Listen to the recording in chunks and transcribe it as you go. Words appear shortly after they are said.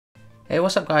Hey,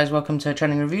 what's up guys, welcome to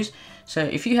Trending Reviews. So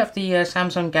if you have the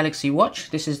Samsung Galaxy Watch,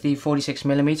 this is the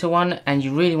 46mm one, and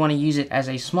you really want to use it as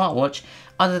a smartwatch,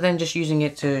 other than just using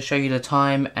it to show you the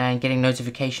time and getting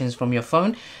notifications from your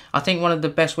phone, I think one of the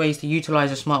best ways to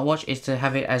utilize a smartwatch is to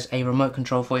have it as a remote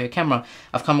control for your camera.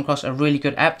 I've come across a really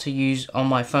good app to use on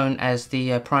my phone as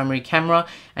the primary camera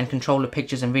and control the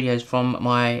pictures and videos from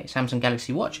my Samsung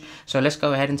Galaxy Watch. So let's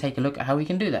go ahead and take a look at how we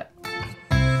can do that.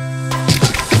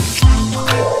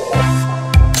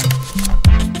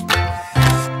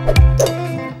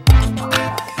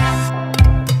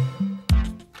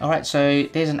 Alright, so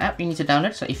there's an app you need to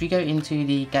download. So if you go into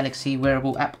the Galaxy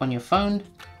wearable app on your phone,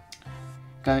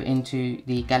 go into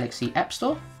the Galaxy App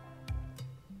Store.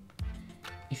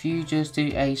 If you just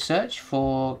do a search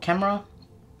for camera,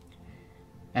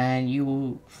 and you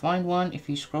will find one. If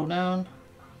you scroll down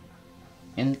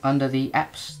and under the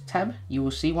apps tab, you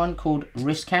will see one called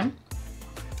Wrist Cam.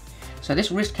 So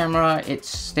this wrist camera,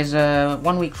 there's a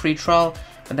 1 week free trial,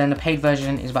 but then the paid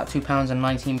version is about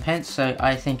 £2.19, so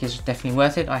I think it's definitely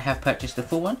worth it. I have purchased the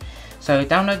full one. So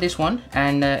download this one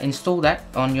and install that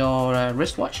on your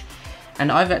wristwatch. And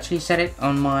I've actually set it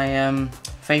on my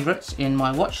favorites in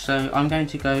my watch. So I'm going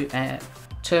to go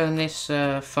turn this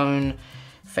phone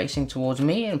facing towards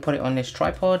me and put it on this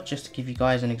tripod just to give you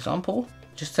guys an example.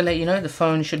 Just to let you know, the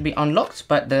phone should be unlocked,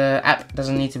 but the app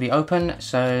doesn't need to be open,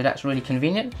 so that's really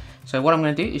convenient. So what I'm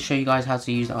going to do is show you guys how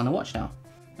to use that on the watch now.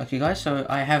 Okay guys, so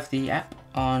I have the app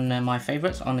on my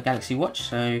favorites on the Galaxy Watch,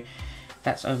 so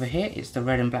that's over here. It's the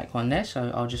red and black one there,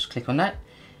 so I'll just click on that.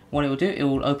 What it will do, it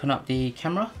will open up the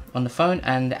camera on the phone,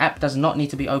 and the app does not need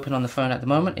to be open on the phone at the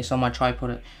moment. It's on my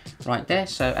tripod right there.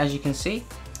 So as you can see,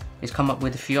 it's come up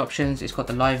with a few options. It's got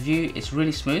the live view, it's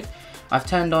really smooth. I've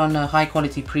turned on a high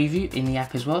quality preview in the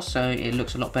app as well, so it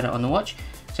looks a lot better on the watch.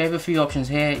 So I have a few options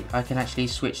here. I can actually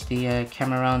switch the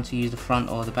camera around to use the front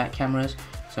or the back cameras.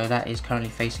 So that is currently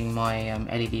facing my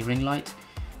LED ring light.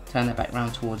 Turn that back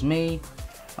around towards me.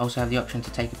 I also have the option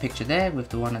to take a picture there with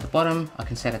the one at the bottom. I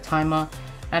can set a timer,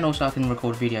 and also I can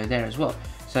record video there as well.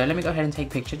 So let me go ahead and take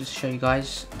a picture just to show you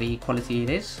guys the quality it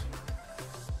is.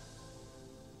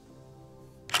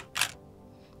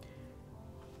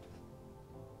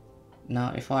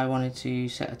 Now if I wanted to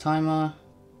set a timer,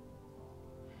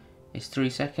 it's 3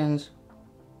 seconds.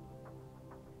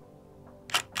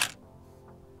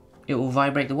 It will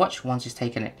vibrate the watch once it's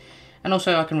taken it. And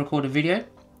also I can record a video.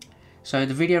 So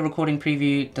the video recording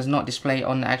preview does not display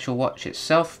on the actual watch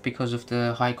itself because of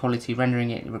the high quality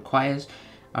rendering it requires.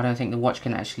 I don't think the watch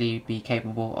can actually be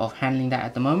capable of handling that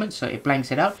at the moment, so it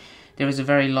blanks it out. There is a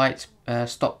very light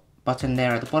stop button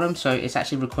there at the bottom, so it's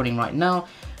actually recording right now.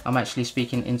 I'm actually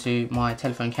speaking into my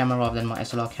telephone camera rather than my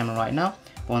SLR camera right now.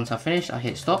 But once I finish, I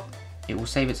hit stop, it will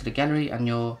save it to the gallery and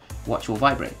your watch will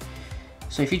vibrate.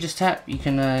 So if you just tap, you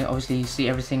can obviously see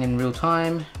everything in real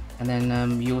time, and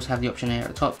then you also have the option here at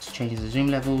the top to change the zoom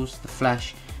levels, the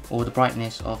flash, or the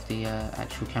brightness of the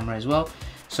actual camera as well.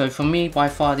 So for me, by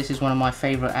far, this is one of my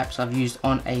favorite apps I've used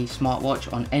on a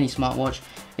smartwatch, on any smartwatch.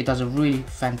 It does a really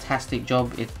fantastic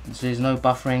job. There's no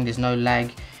buffering, there's no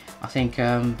lag. I think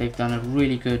they've done a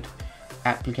really good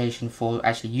application for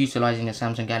actually utilizing a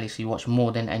Samsung Galaxy Watch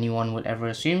more than anyone would ever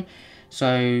assume.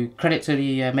 So credit to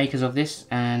the makers of this,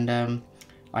 and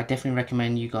I definitely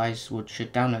recommend you guys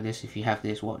should download this if you have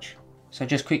this watch. So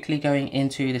just quickly going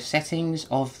into the settings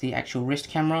of the actual wrist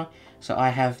camera. So I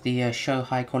have the show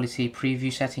high quality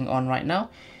preview setting on right now.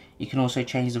 You can also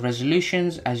change the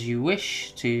resolutions as you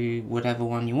wish to whatever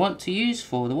one you want to use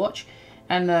for the watch.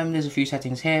 And there's a few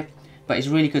settings here, but it's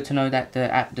really good to know that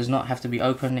the app does not have to be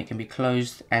open. It can be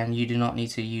closed, and you do not need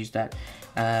to use that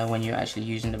when you're actually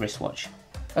using the wristwatch.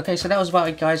 Okay, so that was about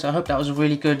it guys. I hope that was a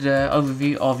really good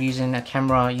overview of using a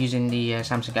camera using the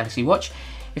Samsung Galaxy Watch.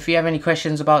 If you have any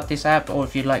questions about this app, or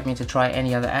if you'd like me to try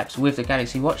any other apps with the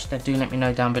Galaxy Watch, then do let me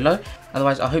know down below.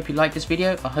 Otherwise, I hope you like this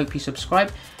video, I hope you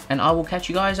subscribe, and I will catch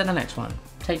you guys in the next one.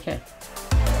 Take care.